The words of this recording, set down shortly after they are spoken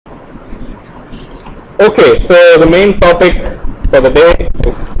Okay, so the main topic for the day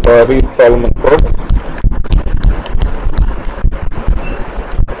is Reed-Solomon code.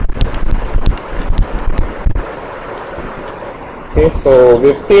 Okay, so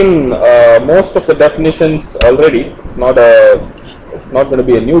we've seen most of the definitions already. It's not going to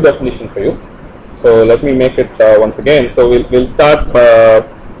be a new definition for you. So let me make it once again. So we'll start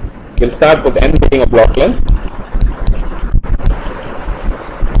with n being a block length.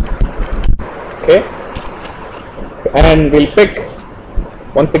 Okay, and we'll pick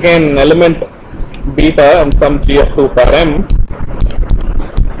once again an element beta and some g of 2 per m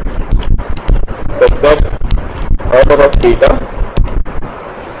such that order of beta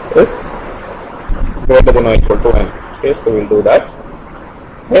is greater than or equal to n. Okay, so we'll do that.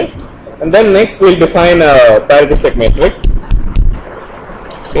 Okay, and then next we'll define a parity check matrix.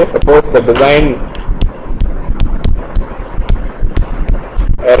 Okay, suppose the design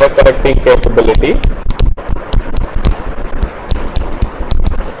error correcting capability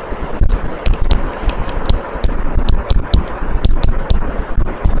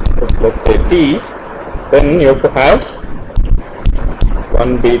let's say t, then you have to have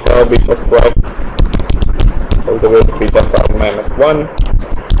 1 beta squared all the way to beta power minus 1,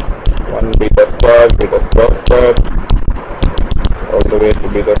 1 beta squared squared all the way to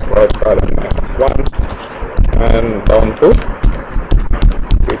beta squared power minus 1 and down to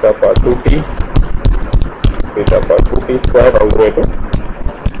beta power 2t squared all the way to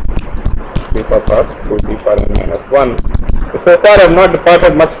beta power 2t power minus 1. So far I have not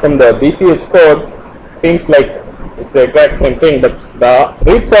departed much from the BCH codes. Seems like it's the exact same thing, but the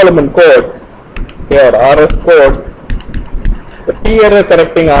Reed-Solomon code here, RS code, the P error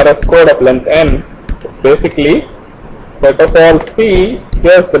correcting RS code of length n is basically set of all C.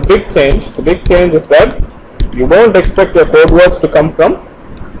 Here's the big change. The big change is that you don't expect your code words to come from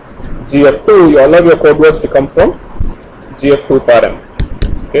G of 2, you allow your code words to come from G of 2 per m.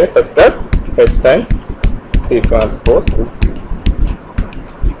 Okay, such that H times C transpose is C.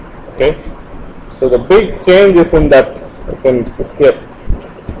 Okay, so the big change is in that, it's in escape.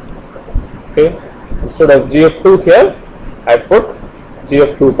 Okay, instead of G of 2 here, I put G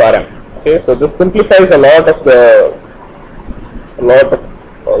of 2 per m. Okay, so this simplifies a lot of the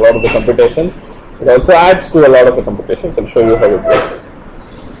computations. It also adds to a lot of the computations. I'll show you how it works.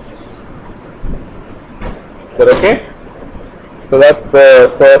 Is that okay? So that's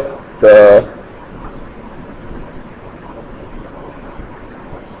the first.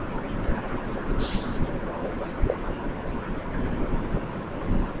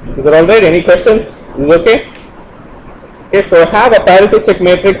 Is there alright? Any questions? Is it okay? Okay, so I have a parity check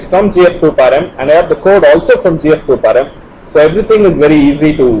matrix from G of 2 per m and I have the code also from G of 2 per m. So everything is very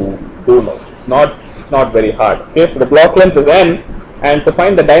easy to do now. It's not very hard. Okay, so the block length is n, and to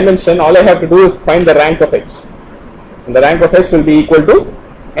find the dimension, all I have to do is find the rank of h. And the rank of h will be equal to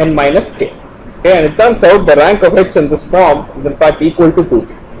n minus k. Okay, and it turns out the rank of h in this form is in fact equal to 2t.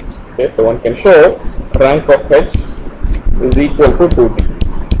 Okay, so one can show rank of h is equal to 2t.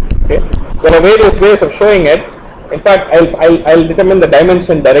 Okay, there are various ways of showing it. In fact, I'll determine the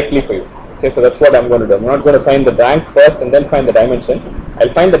dimension directly for you. Okay, so that's what I'm going to do. I'm not going to find the rank first and then find the dimension.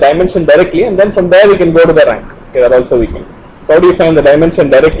 I'll find the dimension directly, and then from there we can go to the rank. Okay, that also we can. So how do you find the dimension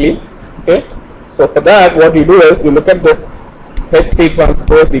directly? Okay, so for that what you do is you look at this HC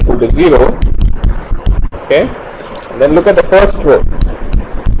transpose equal to 0. Okay, and then look at the first row.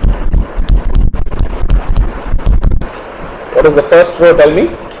 What is the first row? Tell me.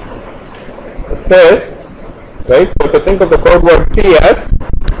 It says, right, so if you think of the code word C as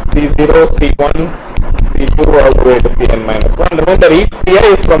C0, C1, C2 all the way to Cn minus 1, remember each Ci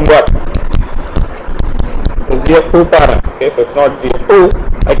is from what? The G of 2 per m. Okay, so it's not G of 2.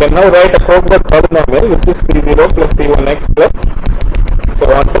 I can now write a code word polynomial which is C0 plus C1x plus so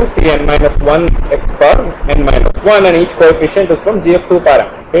on to Cn minus 1 x per n minus 1, and each coefficient is from G of 2 per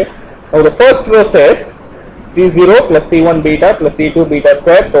m. Okay, now the first row says C0 plus C1 beta plus C2 beta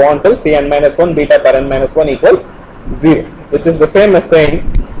squared so on till Cn minus 1 beta per n minus 1 equals 0, which is the same as saying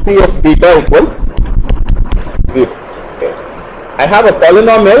C of beta equals 0. Okay, I have a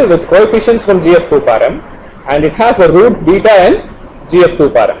polynomial with coefficients from G of 2 per m and it has a root beta and G of 2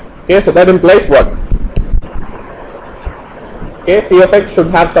 per m. Okay, so that implies what? Okay, C of x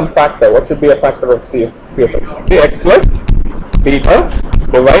should have some factor. What should be a factor of C of x? Okay, x plus beta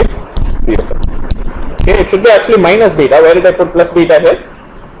divides C of x. Okay, it should be actually minus beta. Where did I put plus beta here?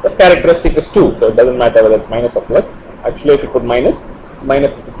 This characteristic is 2, so it doesn't matter whether it's minus or plus. Actually, I should put minus.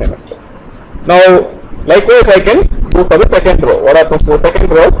 Minus is the same as plus. Now, likewise, I can do for the second row. What happens to the second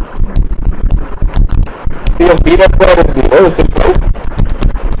row? C of beta squared is 0, which implies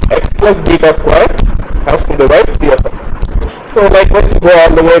x plus beta squared has to divide C of x. So likewise, you go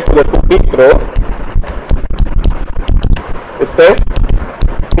all the way to the 2t row. It says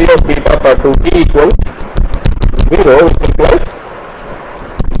C of beta per 2t equals 0, which implies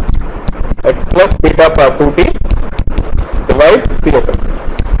x plus beta per 2t divides C of x.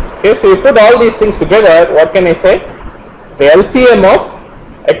 Okay, so you put all these things together, what can I say? The LCM of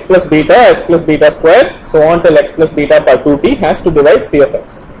x plus beta squared, so on till x plus beta per 2t has to divide C of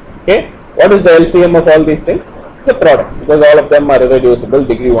x. Okay, what is the LCM of all these things? The product, because all of them are irreducible,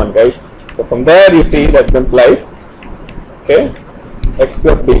 degree 1, guys. So from there you see that implies, okay, x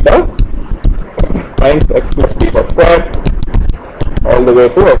plus beta times x plus beta squared all the way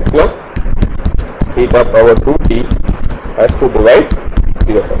to x plus beta power 2t has to divide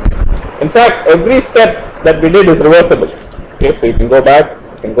C of x. In fact, every step that we did is reversible. Okay, so you can go back,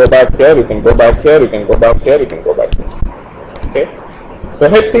 you can go back here, you can go back here, you can go back here, you can go back here. Okay, so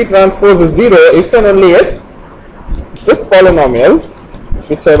HC transpose is 0 if and only if this polynomial,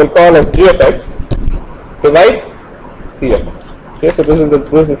 which I will call as g of x, divides C of x. Okay, so this is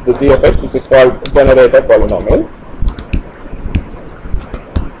the g of x, which is called generator polynomial.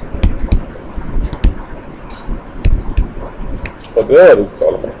 So there it's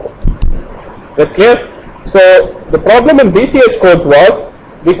Solomon code. Is that clear? So the problem in BCH codes was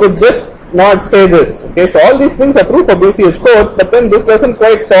we could just not say this. Okay, so all these things are true for BCH codes, but then this doesn't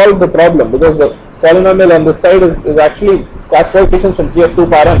quite solve the problem because the polynomial on this side is actually class coefficients from G of 2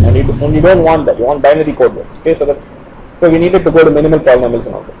 par n, and you don't want that. You want binary code words. Okay, so we needed to go to minimal polynomials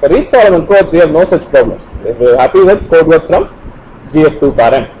and all that. For each Solomon codes, we have no such problems. We're happy with code words from G of 2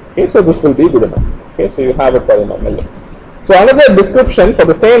 par n. Okay, so this will be good enough. Okay, so you have a polynomial. So another description for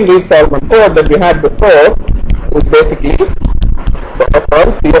the same Reed Solomon code that we had before is basically, so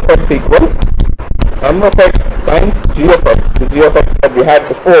for C of x equals m of x times g of x, the g of x that we had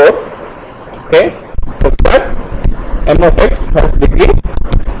before, okay, such that m of x has degree,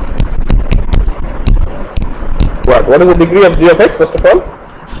 what is the degree of g of x first of all?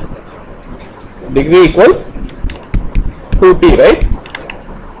 Degree equals 2t, right?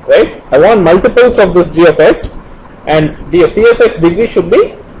 I want multiples of this g of x, and the C of x degree should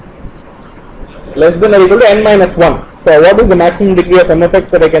be less than or equal to n minus 1. So what is the maximum degree of m of x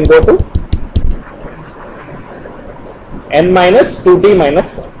that I can go to? N minus 2t minus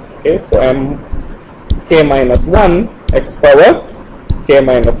 1. Okay, so m k minus 1 x power k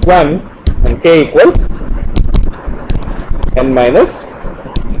minus 1 and k equals n minus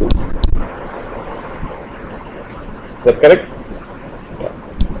 2. Is that correct? Yeah.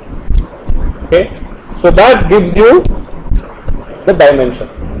 Okay. So that gives you the dimension.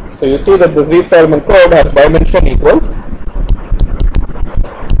 So you see that this Reed Solomon code has dimension equals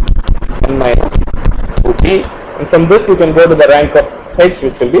n minus 2t, and from this you can go to the rank of h,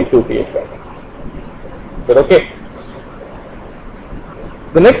 which will be 2t exactly. Is that okay?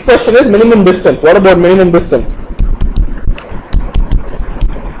 The next question is minimum distance. What about minimum distance?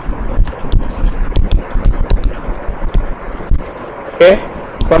 Okay.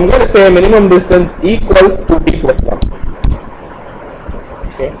 So I'm going to say minimum distance equals 2t plus 1.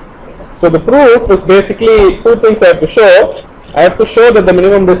 Okay. So the proof is basically two things I have to show. I have to show that the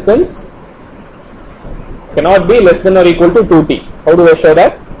minimum distance cannot be less than or equal to 2t. How do I show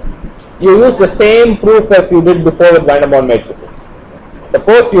that? You use the same proof as you did before with van der Waals matrices.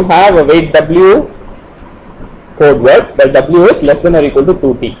 Suppose you have a weight w code word, where w is less than or equal to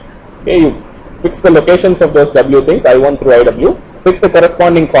 2t. Okay, you fix the locations of those w things, I1 through iw. Pick the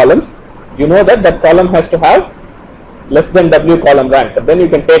corresponding columns. You know that that column has to have less than w column rank, but then you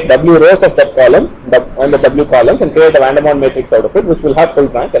can take w rows of that column and the w columns and create a van der Waals matrix out of it, which will have full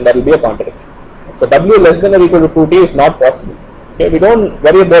rank, and that will be a contradiction. So w less than or equal to 2t is not possible. Okay, we don't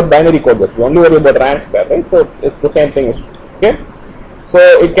worry about binary code words, we only worry about rank there, right? So it's the same thing is true. Okay, so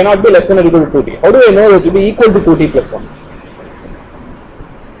it cannot be less than or equal to 2t. How do I know that it will be equal to 2t plus 1?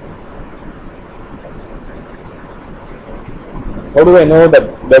 How do I know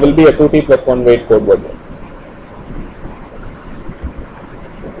that there will be a 2t plus 1 weight code word?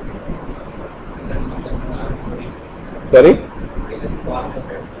 Sorry?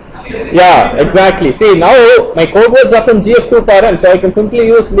 Yeah, exactly. See, now my code words are from G of 2 par n, so I can simply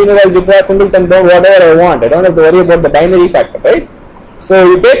use linear algebra, singleton bound, whatever I want. I don't have to worry about the binary factor, right? So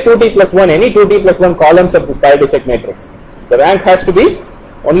you take 2t plus 1, any 2t plus 1 columns of this parity check matrix. The rank has to be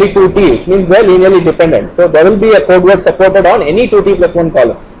only 2t, which means they are linearly dependent. So there will be a code word supported on any 2t plus 1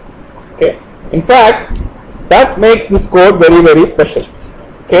 columns. Okay. In fact, that makes this code very, very special.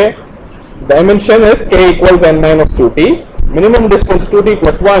 Okay. Dimension is k equals n minus 2t. Minimum distance 2t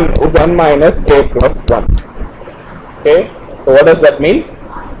plus 1 is n minus k plus 1. Okay. So what does that mean?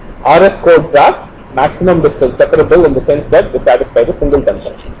 RS codes are maximum distance separable in the sense that they satisfy the singleton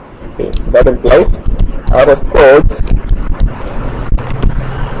form. Okay, so that implies RS codes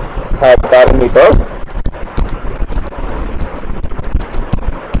have parameters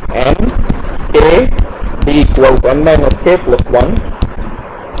n, k, d equals n minus k plus 1,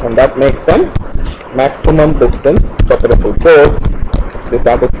 and that makes them maximum distance separable codes. They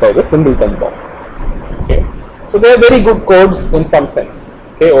satisfy the singleton bound. Okay, so they are very good codes in some sense.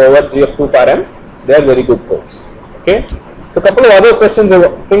 Okay, over GF2 param, they are very good codes. Okay, so a couple of other questions,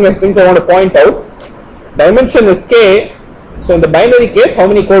 things I want to point out. Dimension is k. So in the binary case, how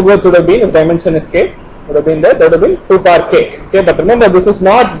many code words would have been if dimension is k? Would have been there. That would have been 2 power k. Okay, but remember this is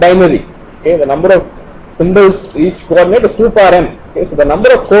not binary. Okay, the number of symbols each coordinate is 2 power n. Okay, so the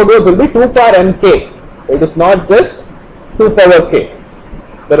number of code words will be 2 power n k. It is not just 2 power k.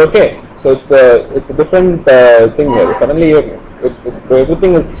 Is that okay? So it's a different thing here. Suddenly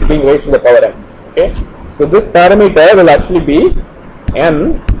everything is being raised to the power n. Okay, so this parameter will actually be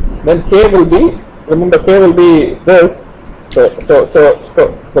n. Then k will be, remember k will be this. So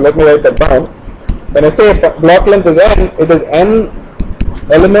let me write that down. When I say block length is n, it is n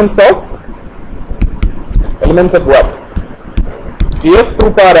elements of what? GF2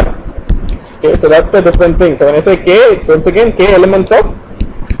 power m. Okay, so that's a different thing. So when I say k, it's once again k elements of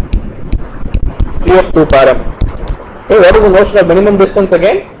GF2 power m. Okay, what is the notion of minimum distance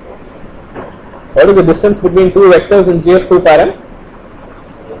again? What is the distance between two vectors in GF2 power m?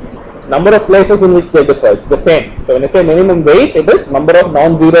 Number of places in which they differ, it's the same. So when I say minimum weight, it is number of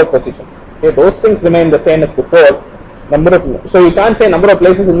non-zero positions. Okay, those things remain the same as before. So you can't say number of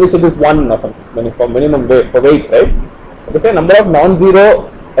places in which it is 1 for minimum weight, for weight, right? You say number of non-zero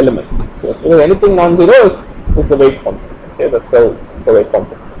elements. So anything non-zero is a weight function. Okay, that's how it's a weight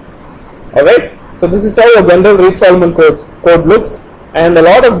function. Alright, so this is how a general Reed-Solomon code looks, and a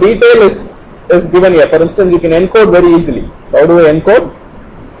lot of detail is given here. For instance, you can encode very easily. How do I encode?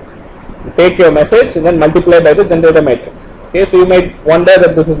 You take your message and then multiply by the generator matrix. Okay, so you might wonder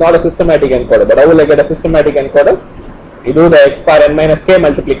that this is not a systematic encoder, but how will I get a systematic encoder? You do the x power n minus k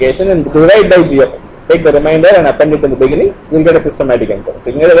multiplication and divide by g of x. Take the remainder and append it in the beginning, you will get a systematic encoder. So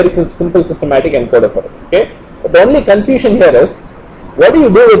you can get a very simple systematic encoder for it. Okay, but the only confusion here is, what do you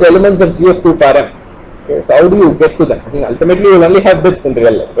do with the elements of GF2 power m? Okay, so how do you get to them? I think ultimately you will only have bits in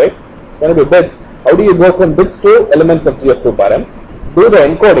real life, right? It's going to be bits. How do you go from bits to elements of GF2 power m? Do the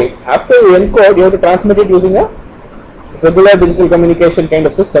encoding. After you encode, you have to transmit it using a regular digital communication kind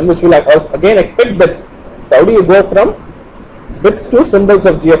of system, which will again expect bits. So how do you go from bits to symbols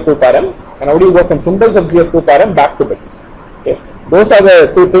of GF2 power m, and how do you go from symbols of GF2 power m back to bits? Okay, those are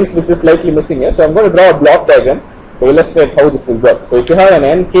the two things which is slightly missing here. So I'm going to draw a block diagram to illustrate how this will work. So if you have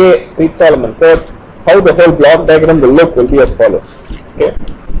an NK Reed-Solomon code, how the whole block diagram will look will be as follows. Okay,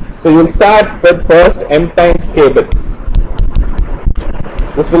 so you will start with first m times k bits.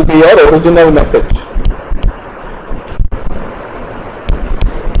 This will be your original message.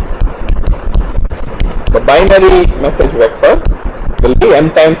 The binary message vector will be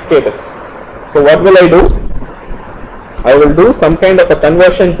m times k bits. So what will I do? I will do some kind of a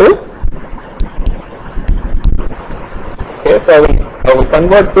conversion to, okay, so I will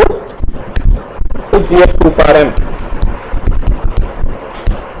convert to GF2 power m.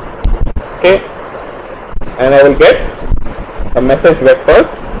 Okay, and I will get a message vector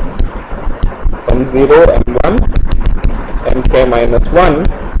from 0 m1 mk minus 1,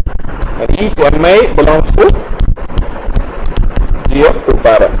 and each mi belongs to GF2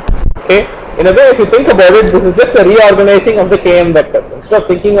 power m. Okay, in a way, if you think about it, this is just a reorganizing of the km vectors. Instead of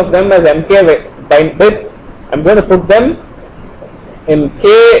thinking of them as mk bits, I'm going to put them in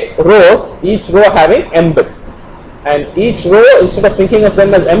k rows, each row having m bits. And each row, instead of thinking of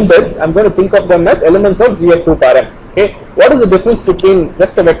them as m bits, I'm going to think of them as elements of GF2 power m. Okay, what is the difference between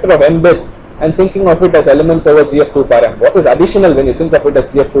just a vector of m bits and thinking of it as elements over GF2 power m? What is additional when you think of it as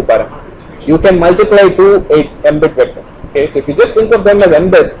GF2 power m? You can multiply two 8 m bit vectors. Okay, so if you just think of them as m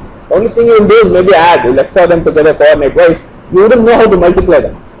bits, the only thing you will do is maybe add, you'll XOR them together coordinate wise. You wouldn't know how to multiply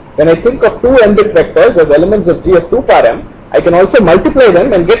them. When I think of two m bit vectors as elements of GF2 power m, I can also multiply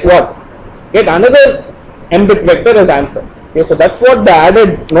them and get what? Get another m bit vector as answer. Okay, so that's what the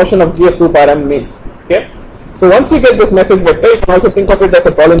added notion of GF2 power m means. Okay, so once you get this message vector, you can also think of it as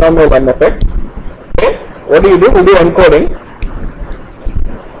a polynomial m of x. Okay, what do? We do encoding.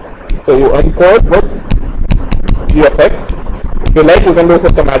 So you encode with g of x. If you like, you can do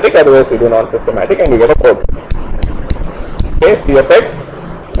systematic, otherwise you do non-systematic, and you get a code. Okay, c of x,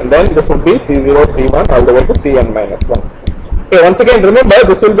 and then this would be c0, c1 all the way to cn minus 1. Okay, once again remember,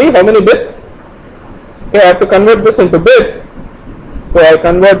 this will be how many bits? Okay, I have to convert this into bits. So I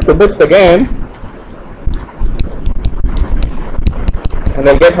convert to bits again. and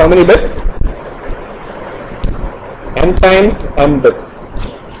I'll get how many bits? N times m bits.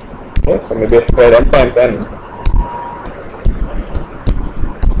 Okay, so maybe I should write n times n.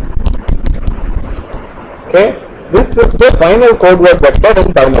 Okay, this is the final code word vector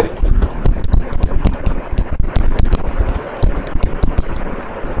in binary.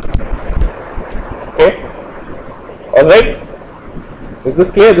 Okay, alright. Is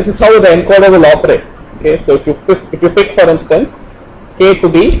this clear? This is how the encoder will operate. Okay, so if you pick for instance k to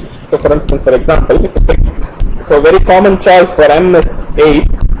be, so for instance, for example, if you pick, so very common choice for m is 8.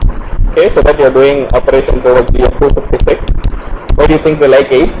 Okay, so that you are doing operations over G of 256. Why do you think they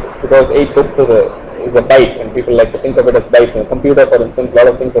like 8? It's because 8 bits is a byte, and people like to think of it as bytes. In a computer, for instance, a lot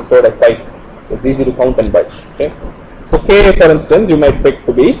of things are stored as bytes, so it's easy to count in bytes. Okay, so k, for instance, you might pick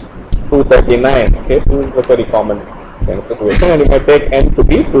to be 239. Okay, so this is a very common kind of situation, and you might take n to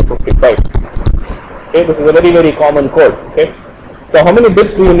be 255. Okay, this is a very common code. Okay, so how many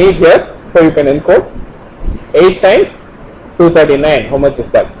bits do you need here so you can encode? 8 times 239. How much is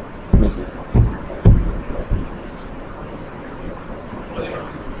that? Let me see.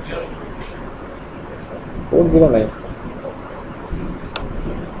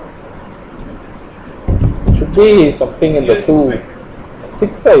 Should be something in the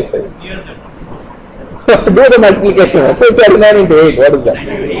 655. Do the multiplication. 239 into 8. What is that?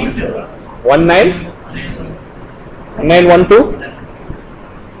 1912.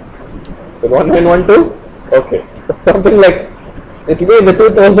 So 1912. Okay. So something like it will be in the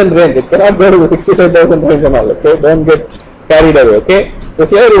 2000 range. It cannot go to the 65,000 range and all. Okay. Don't get carried away. Okay. So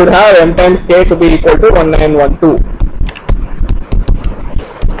here you would have m times k to be equal to 1912.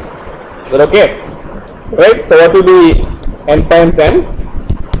 Is that okay? Right. So what will be n times n?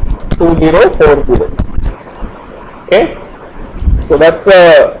 2040. Okay. So that's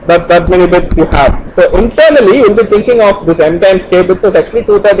that many bits you have. So internally you will be thinking of this m times k bits as actually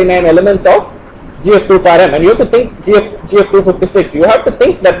 239 elements of GF2 and you have to think GF256. You have to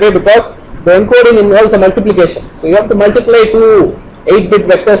think that way because the encoding involves a multiplication. So you have to multiply two 8-bit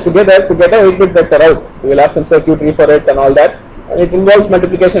vectors together to get a 8-bit vector out. You will have some circuitry for it and all that, and it involves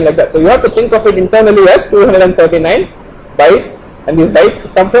multiplication like that. So you have to think of it internally as 239 bytes, and these bytes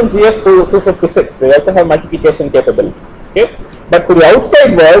come from GF256. They also have multiplication capability. Okay, but to the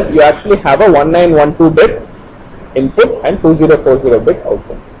outside world, you actually have a 1912 bit input and 2040 bit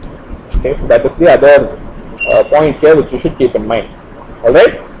output. Okay, so that is the other point here which you should keep in mind.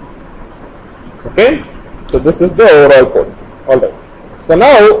 Alright. Okay, so this is the overall code. Alright. So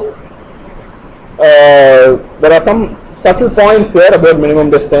now there are some subtle points here about minimum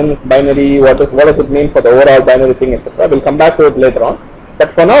distance, binary, what does it mean for the overall binary thing, etc. We'll come back to it later on.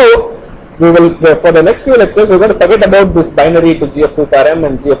 But for now, we will for the next few lectures we're going to forget about this binary to GF2 parem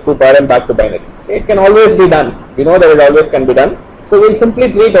and GF2 parem back to binary. It can always be done. We know that it always can be done. So we'll simply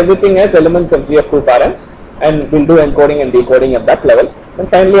treat everything as elements of GF2 parem, and we'll do encoding and decoding at that level. And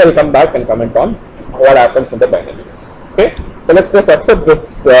finally, I'll come back and comment on what happens in the binary. Okay, so let's just accept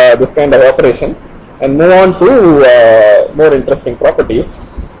this this kind of operation and move on to more interesting properties.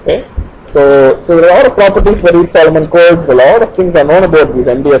 Okay, so there are a lot of properties for Reed-Solomon codes. A lot of things are known about these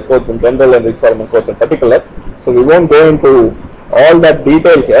MDS codes in general and Reed-Solomon codes in particular. So we won't go into all that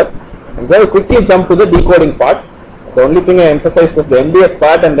detail here. I'm going to quickly jump to the decoding part. The only thing I emphasized was the MDS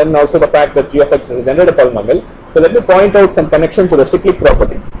part, and then also the fact that g of x is a generator polynomial. So let me point out some connection to the cyclic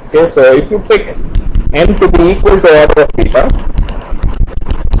property. Okay, so if you pick n to be equal to order of beta,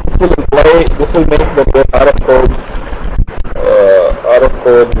 this will make the RS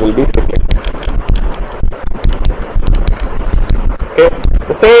code will be cyclic. Okay,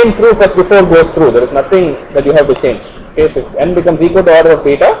 the same proof as before goes through. There is nothing that you have to change. Okay, so if n becomes equal to order of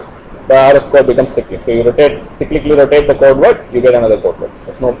beta, the RS code becomes cyclic. So you cyclically rotate the code word, you get another code word.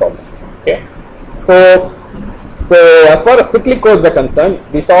 There's no problem. Okay. So as far as cyclic codes are concerned,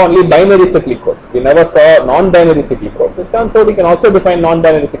 we saw only binary cyclic codes. We never saw non-binary cyclic codes. It turns out we can also define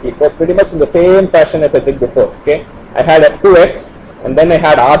non-binary cyclic codes pretty much in the same fashion as I did before. Okay. I had f2x and then I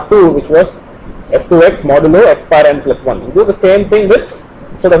had r2, which was f2x modulo x power n plus 1. You do the same thing with,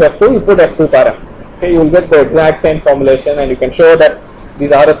 instead of f2, you put f2 power n. Okay, you will get the exact same formulation, and you can show that these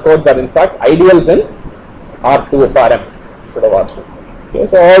RS codes are in fact ideals in R2 power m instead of R2. Okay,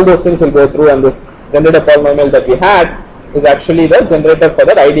 so all those things will go through, and this generator polynomial that we had is actually the generator for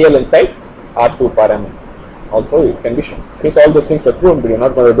that ideal inside R2 power m. Also, it can be shown. Okay, so all those things are true, but we're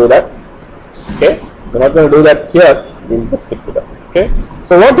not going to do that. Okay, we're not going to do that here. We'll just stick to that. Okay,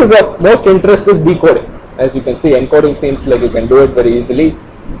 so what is of most interest is decoding. As you can see, encoding seems like you can do it very easily.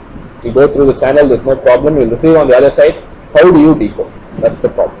 You go through the channel, there's no problem. You'll receive on the other side. How do you decode? That's the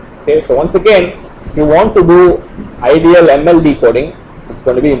problem. Okay, so once again, if you want to do ideal ML decoding, it's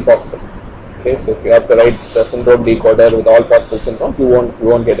going to be impossible. Okay, so if you have to write the syndrome decoder with all possible syndromes, you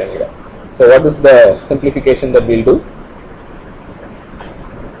won't get anywhere. So what is the simplification that we'll do?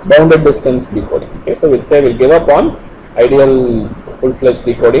 Bounded distance decoding. Okay, so we'll say we'll give up on ideal full-fledged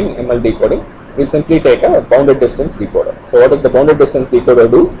decoding, ML decoding. We'll simply take a bounded distance decoder. So what does the bounded distance decoder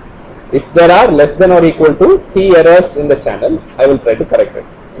do? If there are less than or equal to t errors in the channel, I will try to correct it.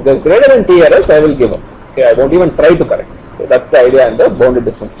 If there is greater than t errors, I will give up. Okay, I won't even try to correct it. So that's the idea in the bounded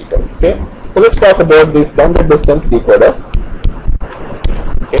distance decoder. Okay, so let's talk about these bounded distance decoders.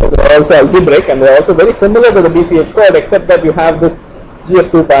 Okay, they are also algebraic and they are also very similar to the BCH code, except that you have this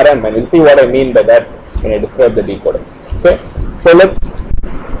GF2 param, and you'll see what I mean by that when I describe the decoder. Okay, so let's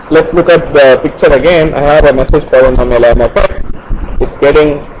look at the picture again. I have a message polynomial m of x. It's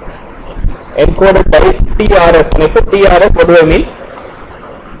getting encoded by TRS. When I put TRS, what do I mean?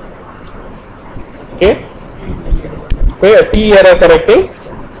 Okay, a T error correcting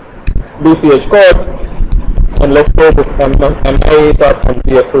BCH code, and let's say this MI are from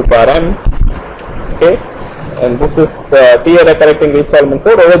GF2 param. Okay, and this is T error correcting read Solomon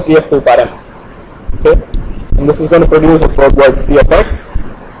code over GF2 param. Okay, and this is going to produce a code word C of x.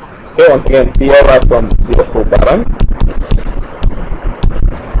 Okay, once again C are from GF2 param.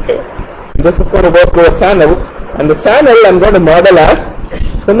 Okay, this is going to go through a channel, and the channel I'm going to model as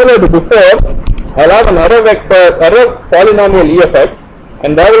similar to before. I'll have an error vector, error polynomial E of x,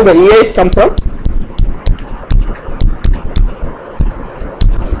 and where will the EIs come from?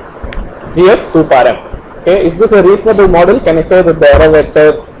 GF2 param. Okay, is this a reasonable model? Can I say that the error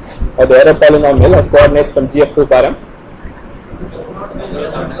vector or the error polynomial has coordinates from GF2 param?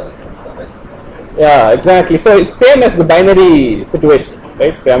 Yeah, exactly. So it's same as the binary situation,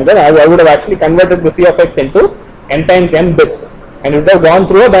 right? So I would have actually converted the C of x into n times m bits, and it would have gone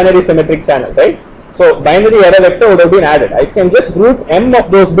through a binary symmetric channel, right? So binary error vector would have been added. I can just group m of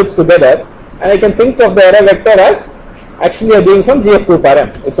those bits together, and I can think of the error vector as actually being from GF2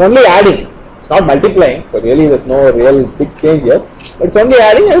 param. It's only adding, it's not multiplying, so really there's no real big change here. It's only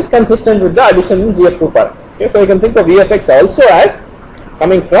adding, and it's consistent with the addition in GF2 param. Okay, so I can think of E of x also as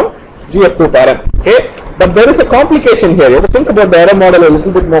coming from GF2 param. Okay, but there is a complication here. You have to think about the error model a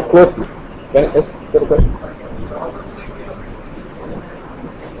little bit more closely.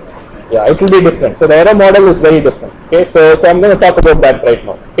 Yeah, it will be different. So the error model is very different. Okay, so I'm going to talk about that right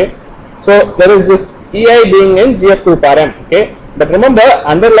now. Okay, so there is this EI being in GF2 param. Okay, but remember,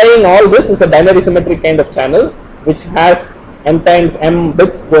 underlying all this is a binary symmetric kind of channel which has n times m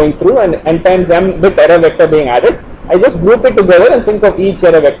bits going through and n times m bit error vector being added. I just group it together and think of each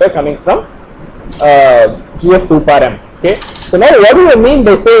error vector coming from GF2 param. Okay, so now what do I mean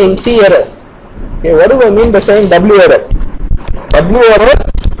by saying T errors? Okay, what do I mean by saying W errors? W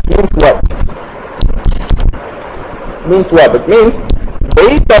errors means what? It means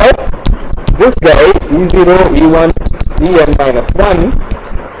weight of this guy E0, E1, En minus 1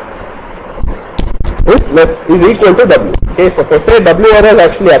 is equal to W. Okay, so if I say W errors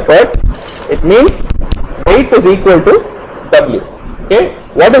actually occurred, it means weight is equal to W. Okay,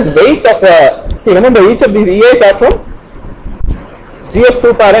 what is weight of a, see, remember each of these EIs are from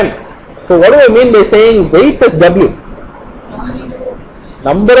GF2 param. So what do I mean by saying weight is W?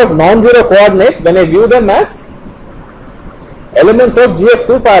 Number of non-zero coordinates when I view them as elements of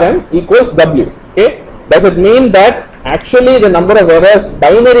GF2 param equals W. Okay, does it mean that actually the number of errors,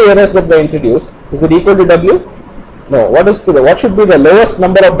 binary errors that they introduce, is it equal to W? No. What should be the lowest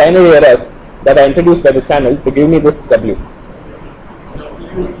number of binary errors that are introduced by the channel to give me this W?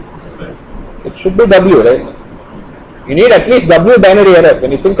 It should be W, right? You need at least W binary errors.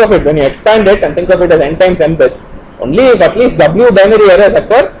 When you think of it, when you expand it and think of it as n times m bits, only if at least W binary errors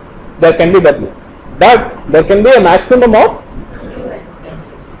occur, there can be W. But there can be a maximum of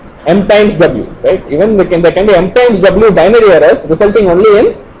m times W, right? Even there can be m times W binary errors resulting only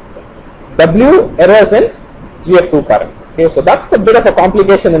in W errors in GF2 param. Okay, so that's a bit of a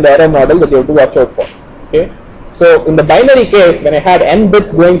complication in the error model that you have to watch out for. Okay, so in the binary case, when I had n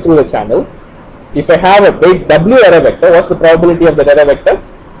bits going through the channel, if I have a weight W error vector, what's the probability of that error vector?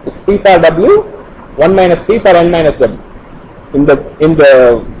 It's P par W, 1 minus P par n minus W. In the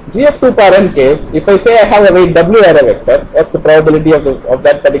GF2 param case, if I say I have a weight W error vector, what's the probability of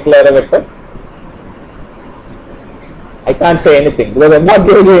that particular error vector? I can't say anything because I'm not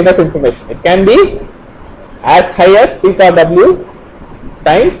giving you enough information. It can be as high as P par W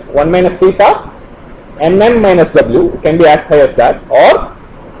times 1 minus P par nm minus W. It can be as high as that, or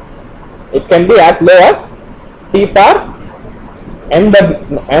it can be as low as P par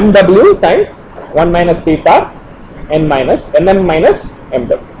mw times 1 minus P par nm minus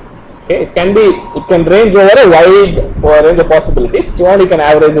mw. Okay, it can range over a wide range of possibilities. If you want, you can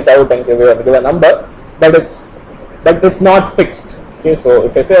average it out and give a number, but it's not fixed. Okay, so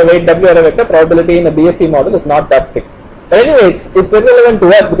if I say a weight W error vector, probability in a BSE model is not that fixed. But anyway, it's irrelevant to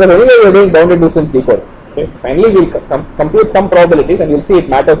us because anyway we are doing bounded distance decoding. Okay, so finally we'll compute some probabilities and you'll see it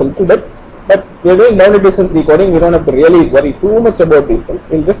matters a little bit. But we are doing bounded distance decoding. We don't have to really worry too much about these things.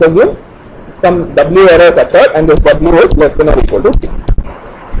 We'll just assume some W errors occur and this W is less than or equal to T.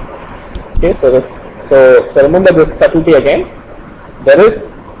 Okay, so remember this subtlety again. There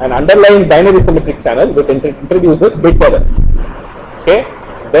is an underlying binary symmetric channel which introduces bit errors. Okay,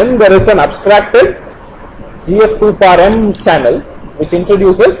 then there is an abstracted GF2 par M channel which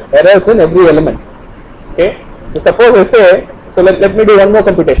introduces errors in every element. Okay, so suppose I say, so let me do one more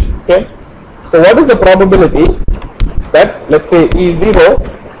computation. Okay, so what is the probability that, let's say, E0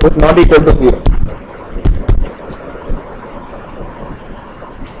 is not equal to 0?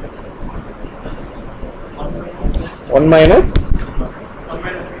 One minus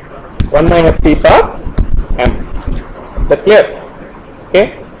P par M. That clear?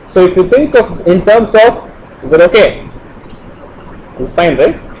 Okay, so if you think of in terms of, is it okay? It's fine,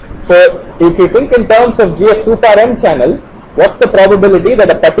 right? So if you think in terms of GF2 par M channel, what's the probability that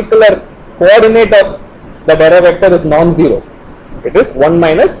a particular coordinate of that error vector is non-zero? It is 1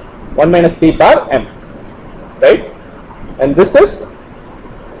 minus P par M, right? And this is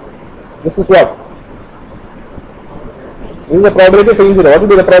what? This is the probability for E0. What will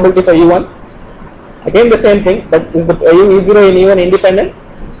be the probability for E1? Again the same thing, but is the E0 and E1 independent?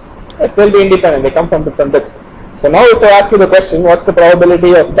 Yes, they will be independent. They come from different bits. So now if I ask you the question, what's the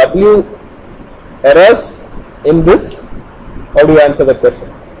probability of W errors in this? How do you answer that question?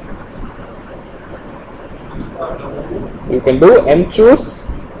 You can do M choose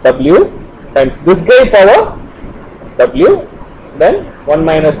W times this guy power W, then 1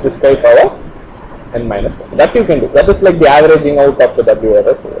 minus this guy power N minus 1. That you can do. That is like the averaging out of the W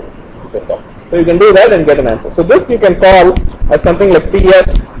errors. So you can do that and get an answer. So this you can call as something like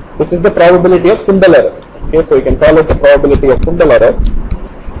PS, which is the probability of symbol error. Okay, so you can call it the probability of symbol error.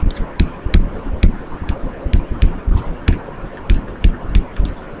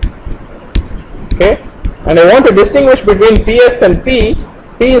 Okay, and I want to distinguish between PS and P.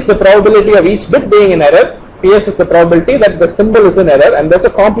 P is the probability of each bit being in error. PS is the probability that the symbol is in error, and there's a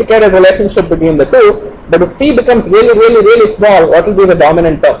complicated relationship between the two. But if P becomes really small, what will be the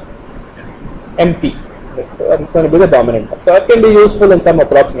dominant term? MP. So that is going to be the dominant term. So that can be useful in some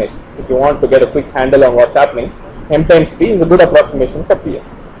approximations. If you want to get a quick handle on what's happening, M times P is a good approximation for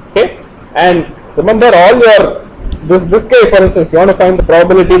PS. Okay, and remember all your this case, for instance, if you want to find the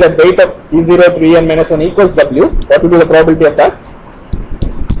probability that weight of E0 to En minus 1 equals W, what will be the probability of that?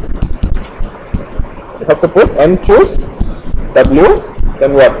 You have to put M choose W,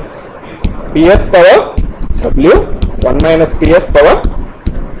 then what? PS power W, 1 minus PS power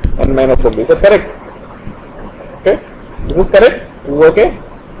N minus 1. Is that correct? Okay, is this correct? Is this okay?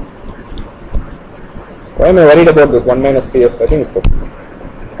 Why am I worried about this 1 minus PS? I think it's okay.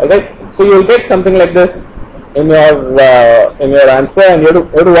 Alright, so you will get something like this in your answer, and you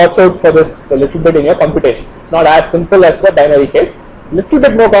have to watch out for this a little bit in your computations. It's not as simple as the binary case. A little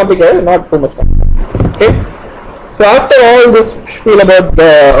bit more complicated, not too much complicated. Okay, so after all this spiel about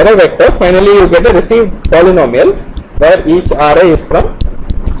the error vector, finally you get a received polynomial where each Ra is from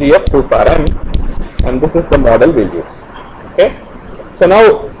GF2 par M, and this is the model we'll use. Okay, so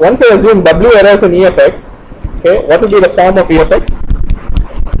now once I assume W errors in EFX, okay, what will be the form of EFX?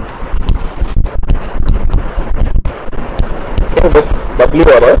 Okay, with W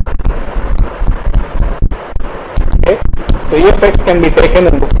errors. Okay, so EFX can be taken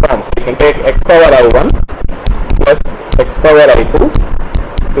in this form. So you can take x power I1 plus x power I2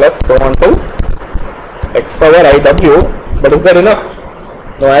 plus so on to x power IW. But is that enough?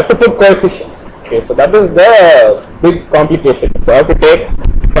 No, I have to put coefficients. Okay, so that is the big complication. So I have to take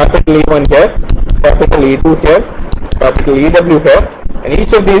capital E1 here, capital E2 here, capital EW here, and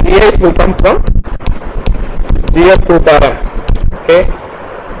each of these EIs will come from GF2 par M. Okay.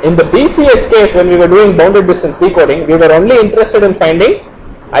 In the BCH case, when we were doing bounded distance decoding, we were only interested in finding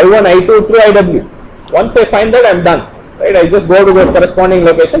I1, I2 through IW. Once I find that, I'm done. Right? I just go to those corresponding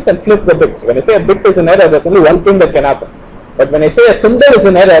locations and flip the bits. When I say a bit is an error, there's only one thing that can happen. But when I say a symbol is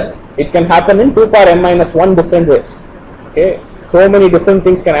an error, it can happen in 2 par M minus 1 different ways. Okay, so many different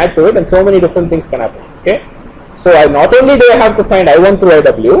things can add to it, and so many different things can happen. Okay, so not only do I have to find I1 through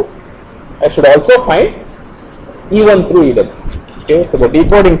IW, I should also find E1 through EW. Okay, so the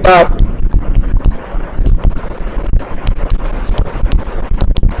decoding task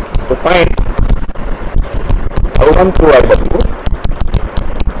is to find I1 through IW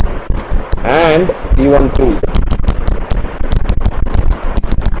and E1 through E2.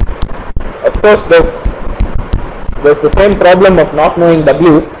 Of course, there's the same problem of not knowing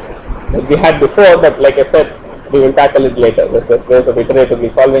W that we had before, but like I said, we will tackle it later. There's ways of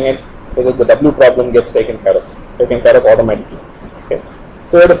iteratively solving it so that the W problem gets taken care of automatically. Okay.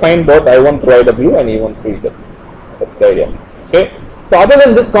 So we have to find both I1 through IW and E1 through EW. That's the idea. Okay. So other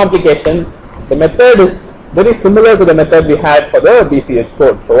than this complication, the method is very similar to the method we had for the BCH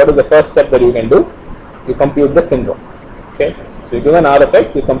code. So what is the first step that you can do? You compute the syndrome. Okay. So you give an R of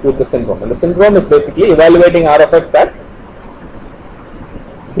X, you compute the syndrome. And the syndrome is basically evaluating R of X at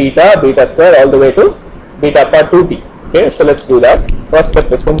beta, beta square all the way to beta power 2t. Okay, so let's do that. First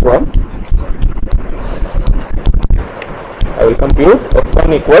step is syndrome. I will compute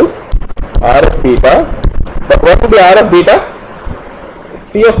S1 equals R of beta. But what will be R of beta? It's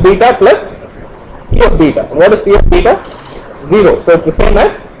C of beta plus E of beta. And what is C of beta? 0. So it's the same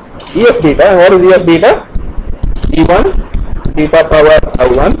as E of beta. And what is E of beta? E1 beta power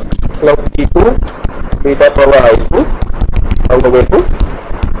I1 plus E2 beta power I2 all the way to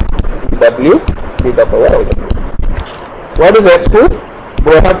W beta power IW. What is S2?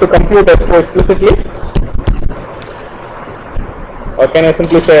 Do I have to compute S2 explicitly? Or can I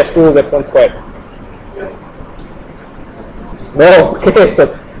simply say S2 is S1 squared? No, okay, so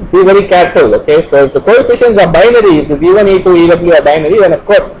be very careful, okay. So if the coefficients are binary, if this E1, E2, EW are binary, then of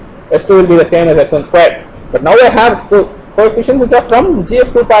course S2 will be the same as S1 squared. But now I have coefficients which are from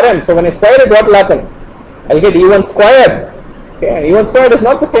GF2 par m. So when I square it, what will happen? I'll get E1 squared. Okay, and E1 squared is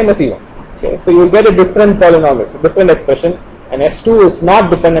not the same as E1. Okay, so you will get a different polynomial, so different expression, and S2 is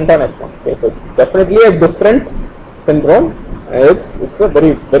not dependent on S1. Okay, so it's definitely a different syndrome. It's a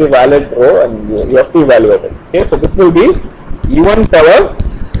very valid row, and you have to evaluate it. Okay, so this will be E1 power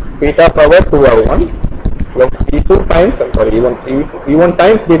beta power 2I1 plus E2 times E1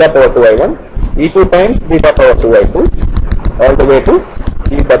 times beta power 2I1, E2 times beta power 2I2 all the way to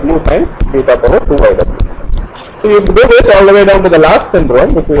EW times beta power 2IW. So you do this all the way down to the last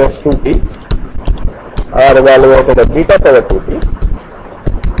syndrome, which is S2t, are evaluated at beta power 2t,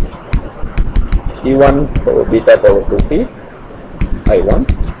 E1 power beta power 2t, I1,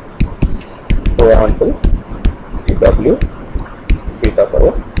 so on to EW beta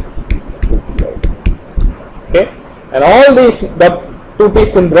power 2t. Okay, and all these the 2t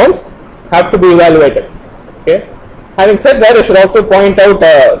syndromes have to be evaluated. Okay, having said that, I should also point out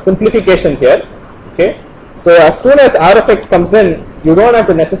a simplification here. Okay. So as soon as R of X comes in, you don't have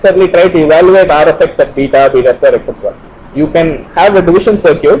to necessarily try to evaluate R of X at beta, beta square, etc. You can have a division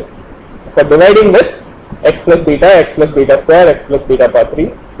circuit for dividing with x plus beta square, x plus beta power 3,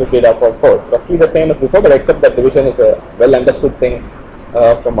 x plus beta power 4. It's roughly the same as before, but except that division is a well understood thing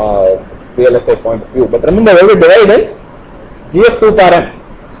from a VLSI point of view. But remember, we will divide in GF2 par m.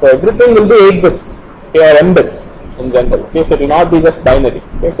 So everything will be 8 bits, okay, or m bits in general. Okay, so it will not be just binary.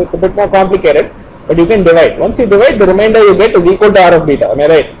 Okay, so it's a bit more complicated. But you can divide. Once you divide, the remainder you get is equal to R of beta. Am I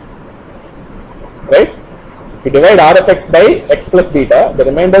right? Right? If you divide R of X by X plus beta, the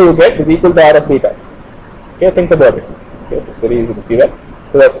remainder you get is equal to R of beta. Okay, think about it. Okay, so it's very easy to see that.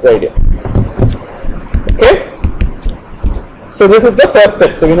 So that's the idea. Okay? So this is the first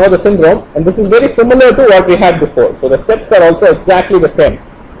step. So we know the syndrome, and this is very similar to what we had before. So the steps are also exactly the same.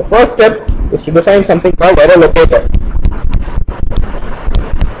 The first step is to define something called error locator.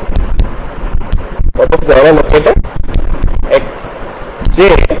 What is the error locator? Xj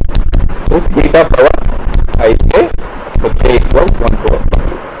is beta power ij, but j equals 1 to 1.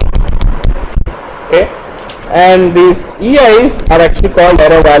 Okay, and these EIs are actually called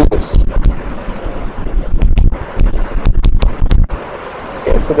error values.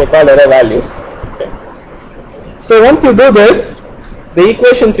 Okay, so they are called error values. Okay. So once you do this, the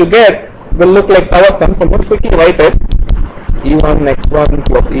equations you get will look like power sum. So I'm going to quickly write it. E1 x1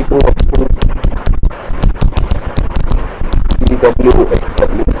 plus E2 x2 EW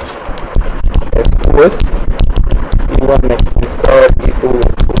xw S2 is E1 x1 square E2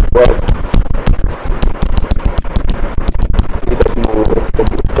 x2 square EW xw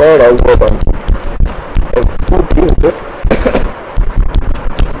square all the way down to S2t, which is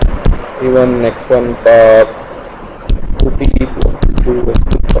E1 x1 power 2t plus E2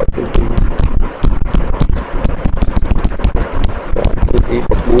 x2 power 2t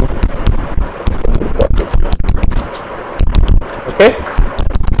EW. Okay,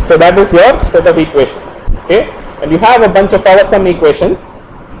 so that is your set of equations. Okay, and you have a bunch of power sum equations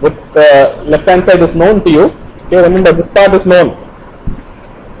with the left hand side is known to you. Okay, remember this part is known.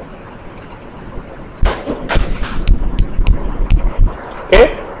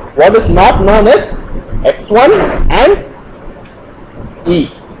 Okay, what is not known is x1 and e.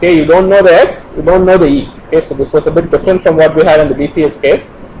 Okay, you don't know the x, you don't know the e. Okay, so this was a bit different from what we had in the BCH case,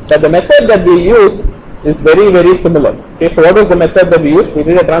 but the method that we use is very, very similar. Okay, so what was the method that we used? We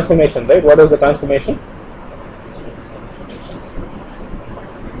did a transformation, right? What was the transformation?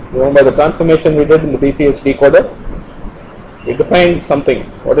 Remember the transformation we did in the BCH decoder? We defined something.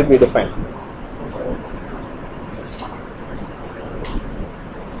 What did we define?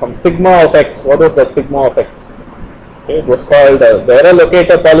 Some sigma of x. What was that sigma of x? Okay, it was called the error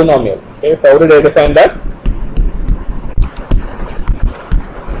locator polynomial. Okay, so how did I define that?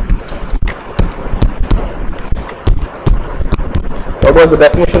 What was the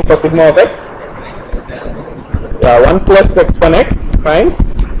definition for sigma of x? Yeah, 1 plus x1x times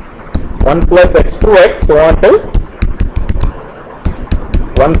 1 plus x2x so on till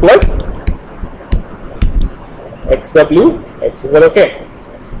 1 plus xw x. Is that okay?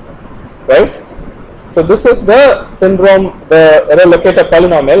 Right? So this is the syndrome, the error locator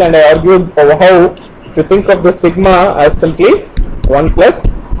polynomial, and I argued for how, if you think of the sigma as simply 1 plus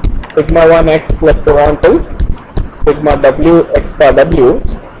sigma 1x plus so on till sigma w x bar w,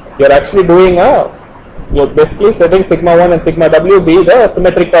 you're actually doing you're basically setting sigma 1 and sigma w be the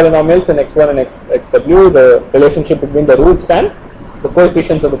symmetric polynomials in x1 and xw, the relationship between the roots and the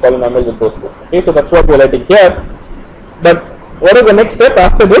coefficients of the polynomial with those roots. Okay, so that's what we're writing here. But what is the next step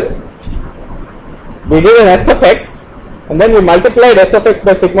after this? We did an s of x, and then we multiplied s of x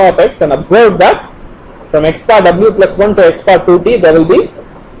by sigma of x and observed that from x bar w plus 1 to x bar 2t there will be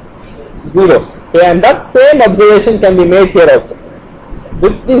zeros. Okay, and that same observation can be made here also.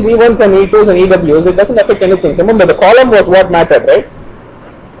 With these e1s and e2s and ews, it doesn't affect anything. Remember, the column was what mattered, right?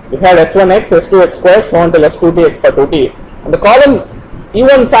 We had s1x, s2x squared, so on till s2t, x bar 2t. And the column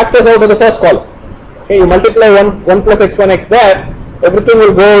e1 factors out of the first column. Okay, you multiply 1 plus x1x there, everything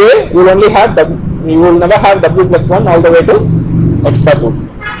will go away. You will only have you will never have w plus 1 all the way to x bar 2.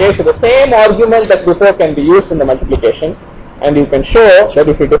 Okay, so the same argument as before can be used in the multiplication, and you can show that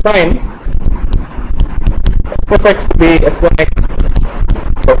if you define f of x to be s1x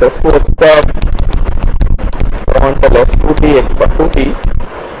plus s2x squared so on till s2t x bar 2t,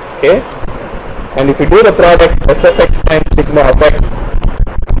 okay, and if you do the product s of x times sigma of x,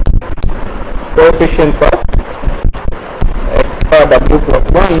 coefficients of x bar w plus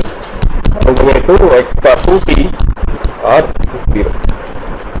 1 all the way to x bar 2t are 0.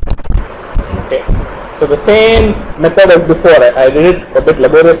 Okay, so the same method as before. I did it a bit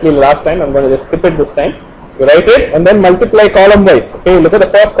laboriously last time. I'm going to just skip it this time. You write it and then multiply column wise. Okay, look at the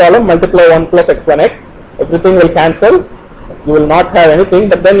first column, multiply 1 plus x1x, everything will cancel, you will not have anything,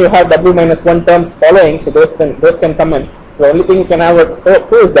 but then you have w minus 1 terms following, so those can come in. The only thing you can have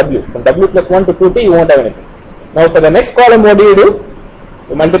is w. From w plus 1 to 2t you won't have anything. Now for the next column, what do?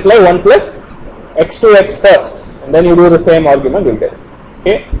 You multiply 1 plus x2x first, and then you do the same argument, you'll get it.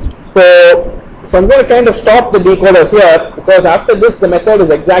 Okay, so I'm going to kind of stop the decoder here, because after this the method is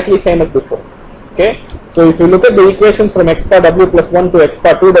exactly same as before. Okay, so if you look at the equations from x bar w plus 1 to x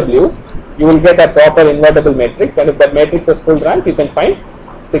bar 2w, you will get a proper invertible matrix, and if that matrix has full rank, you can find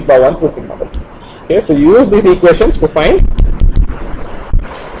sigma 1 through sigma 2. Okay, so use these equations to find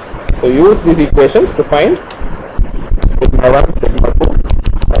sigma 1, sigma 2,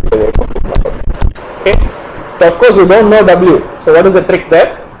 and the rate of sigma 2. Okay, so of course you don't know w, so what is the trick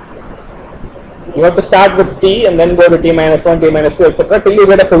there? You have to start with t and then go to t minus 1, t minus 2, etc. till you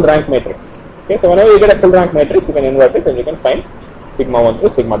get a full rank matrix. Okay, so whenever you get a full rank matrix, you can invert it and you can find sigma 1 through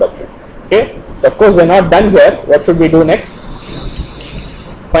sigma w. Okay, so of course we are not done here. What should we do next?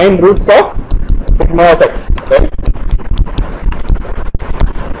 Find roots of sigma of x.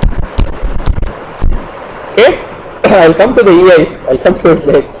 Okay, I'll come to the EIs. I'll come to it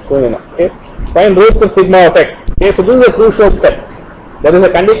later soon enough. Okay, find roots of sigma of x. Okay, so this is a crucial step. There is a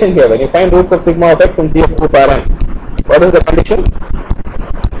condition here. When you find roots of sigma of x in GF2 param, what is the condition?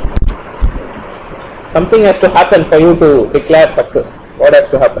 Something has to happen for you to declare success. What has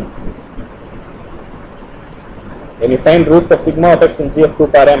to happen? When you find roots of sigma of x in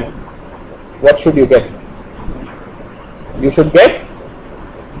GF2 param, what should you get? You should get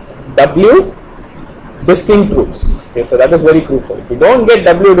w distinct roots. Okay, so that is very crucial. If you don't get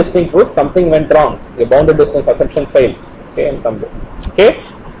w distinct roots, something went wrong. Your bounded distance assumption failed. Okay, in some way. Okay,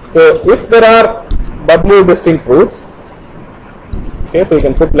 so if there are w distinct roots, okay, so you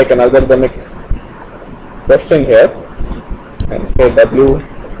can put like an algorithmic question here and say w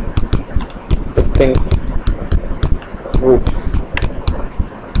distinct roots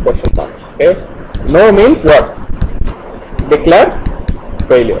question mark. Okay, no means what? Declare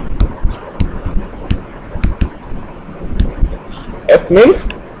failure. S means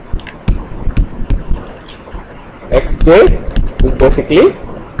xj is basically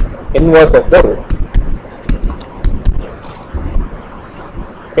inverse of the root.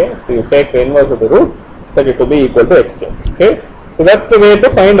 Okay, so you take the inverse of the root, set it to be equal to xj. Okay, so that's the way to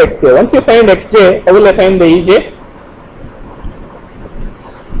find xj. Once you find xj, how will I find the ej?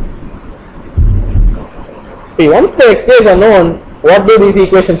 See, once the xj's are known, what do these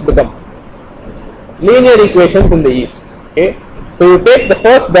equations become? Linear equations in the ease. Okay, so you take the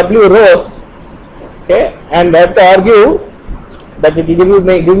first w rows, okay, and I have to argue that it will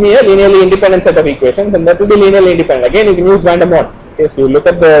give me a linearly independent set of equations, and that will be linearly independent. Again, you can use van der Waals. Okay, so you look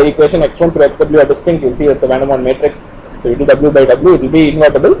at the equation x1 through xw are distinct, you'll see it's a van der Waals matrix. So you do w by w, it will be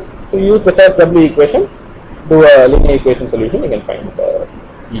invertible. So you use the first w equations, do a linear equation solution, you can find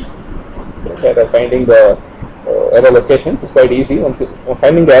E. Okay, finding the error locations is quite easy. Once you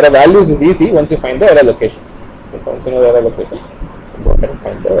finding the error values is easy once you find the error locations. Okay, so once you know the error locations, go ahead and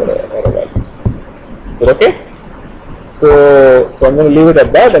find the error values. Is it okay? So I'm going to leave it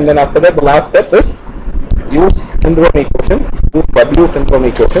at that, and then after that the last step is use syndrome equations, use W syndrome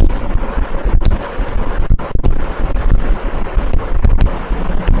equations.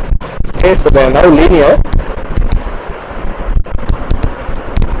 Okay, so they are now linear.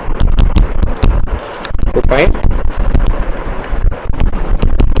 To find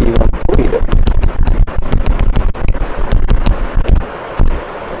E1 to either.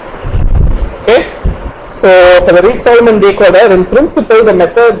 Okay, so for the Reed-Solomon decoder, in principle the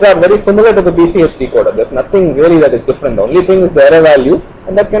methods are very similar to the BCH decoder. There's nothing really that is different. The only thing is the error value,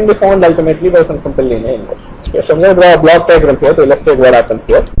 and that can be found ultimately by some simple linear inverse. Okay, so I'm going to draw a block diagram here to illustrate what happens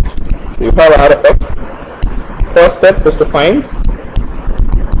here. So you have R of x. First step is to find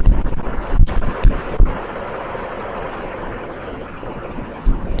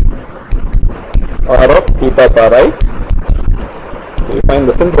R of theta bar I. So you find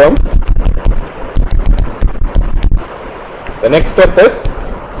the syndromes. The next step is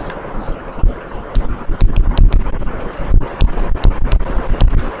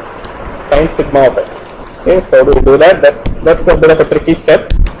find sigma of x. Okay, so how do we do that? That's a bit of a tricky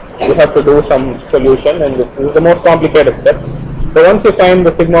step. You have to do some solution, and this is the most complicated step. So once you find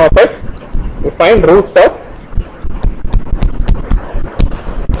the sigma of x, you find roots of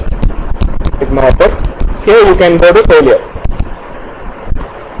sigma of x. Here you can go to failure.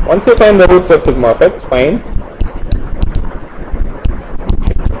 Once you find the roots of sigma of x, find,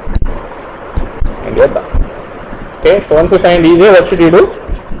 and you're done. Okay, so once you find EJ, what should you do?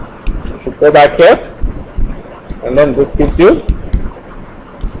 You should go back here, and then this gives you,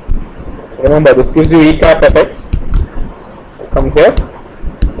 remember this gives you E cap of x. You come here,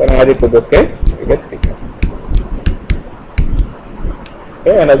 then add it to this guy, you get C cap.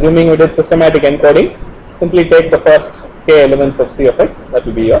 Okay, and assuming you did systematic encoding, simply take the first k elements of C of x, that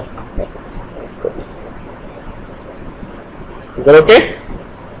will be your message. Is that okay?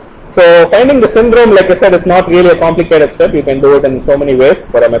 So finding the syndrome, like I said, is not really a complicated step. You can do it in so many ways.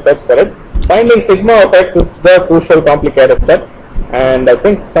 There are methods for it. Finding sigma of x is the crucial complicated step, and I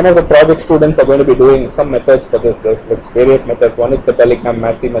think some of the project students are going to be doing some methods for this. There's various methods. One is the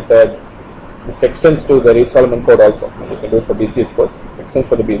Pellicam-Massey method, which extends to the Reed-Solomon code also. You can do it for BCH codes. Extends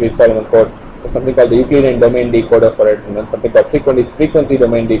for the Reed-Solomon code. There's something called the Euclidean domain decoder for it, and then something called frequency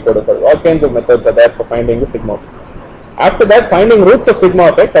domain decoder for it. All kinds of methods are there for finding the sigma. After that, finding roots of sigma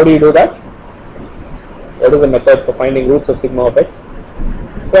of x. How do you do that? What is the method for finding roots of sigma of x?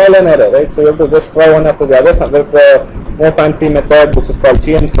 Trial and error, right? So you have to just try one after the other. So there's a more fancy method which is called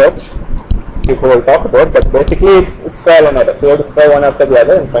GM search. People will talk about, but basically it's trial and error. So you have to try one after the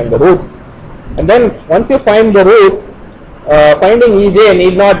other and find the roots. And then once you find the roots, finding EJ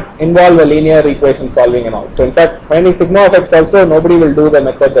need not involve a linear equation solving and all. So in fact, finding sigma of x also, nobody will do the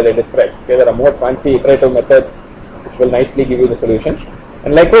method that I described. Okay, there are more fancy iterative methods which will nicely give you the solution.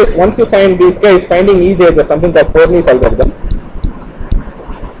 And likewise, once you find these guys, finding EJ, there's something called Forney's algorithm.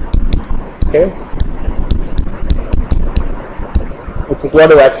 Okay, which is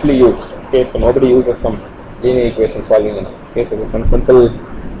what is actually used. Okay, so nobody uses some linear equation solving and all. Okay, so there's some simple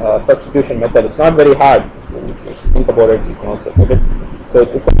substitution method. It's not very hard. So if you think about it, you can also put it. So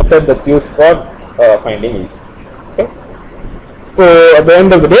it's a method that's used for finding EJ. Okay, so at the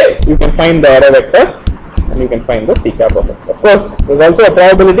end of the day, you can find the error vector, and you can find the C cap of x. Of course, there's also a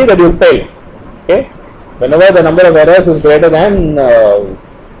probability that you will fail. Okay, whenever the number of errors is greater than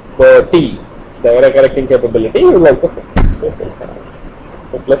the t, the error correcting capability, you will also fail. Okay, so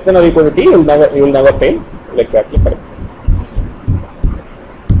if it's less than or equal to t, you will never fail. You will exactly correct.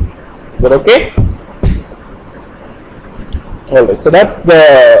 Is that okay? All right. So that's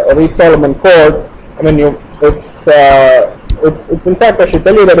the Reed-Solomon code. I mean, it's in fact, I should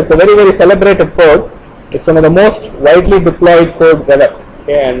tell you that it's a very, very celebrated code. It's one of the most widely deployed codes ever. Okay,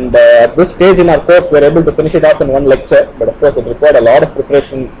 Okay, and at this stage in our course, we are able to finish it off in one lecture, but of course, it required a lot of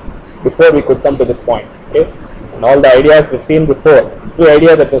preparation before we could come to this point. Okay, and all the ideas we've seen before, the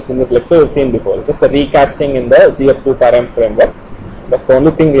idea that was in this lecture we've seen before. It's just a recasting in the GF2 param framework. That's the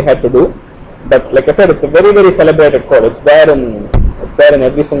only thing we had to do. But like I said, it's a very, very celebrated code. It's there in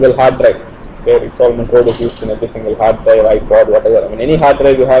every single hard drive. Okay, Reed-Solomon code is used in every single hard drive, iPod, whatever. I mean, any hard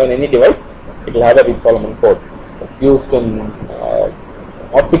drive you have in any device, it will have a Reed-Solomon code. It's used in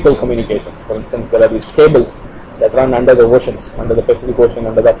optical communications. For instance, there are these cables that run under the oceans, under the Pacific Ocean,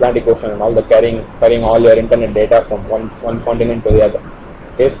 under the Atlantic Ocean, and all the carrying all your internet data from one continent to the other.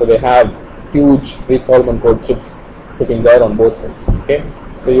 Okay, so they have huge Reed-Solomon code chips sitting there on both sides. Okay,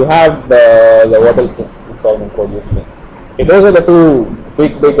 so you have the what else is Reed-Solomon code used in? Okay, those are the two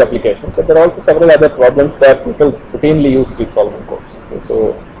big applications, but there are also several other problems where people routinely use Reed-Solomon codes. Okay,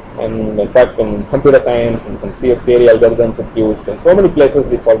 so, and in fact, in computer science and some CS theory algorithms, it's used in so many places.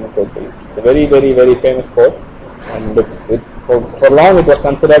 Reed-Solomon code is used. It's a very, very, very famous code, and for long it was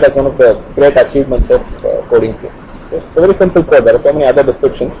considered as one of the great achievements of coding field. It's a very simple code. There are so many other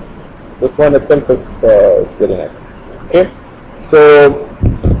descriptions. This one itself is very nice. Okay, so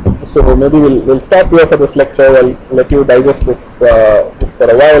maybe we'll stop here for this lecture. I'll let you digest this for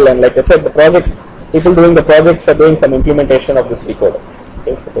a while. And like I said, people doing the projects are doing some implementation of this decoder.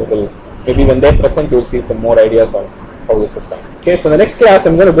 Okay, so maybe when they present, you'll see some more ideas on how this is done. Okay, so the next class,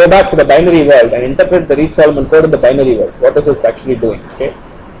 I'm going to go back to the binary world and interpret the Reed-Solomon code in the binary world. What is it actually doing? Okay,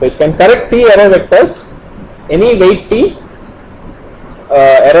 so it can correct t error vectors, any weight t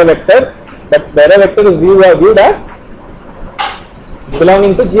error vector, but the error vector is viewed as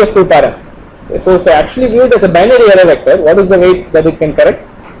belonging to GF2 param. Okay, so if I actually view it as a binary error vector, what is the weight that it can correct?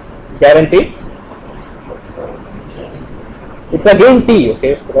 Guaranteed. It's again t.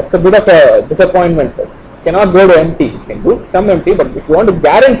 Okay, so that's a bit of a disappointment. It cannot go to empty. It can do some empty, but if you want to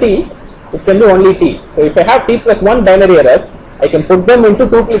guarantee, it can do only t. So if I have t plus 1 binary errors, I can put them into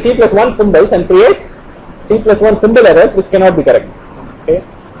t plus 1 symbols and create t plus 1 symbol errors which cannot be corrected. Okay,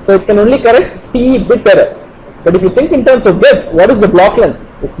 so it can only correct t bit errors. But if you think in terms of bits, what is the block length?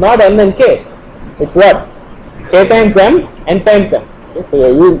 It's not n and k. It's what? K times m, n times m. Okay, so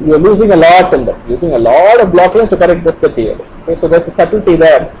you're losing a lot in that. Using a lot of block length to correct just the t error. Okay, so there's a subtlety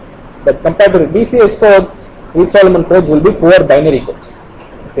there. But compared to the BCH codes, Reed-Solomon codes will be poor binary codes.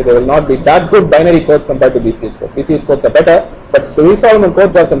 Okay, they will not be that good binary codes compared to BCH codes. BCH codes are better, but the Reed-Solomon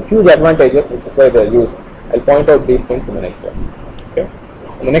codes have some huge advantages, which is why they are used. I'll point out these things in the next class. Okay.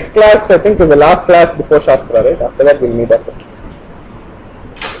 In the next class, I think, is the last class before Shastra, right? After that, we'll meet after.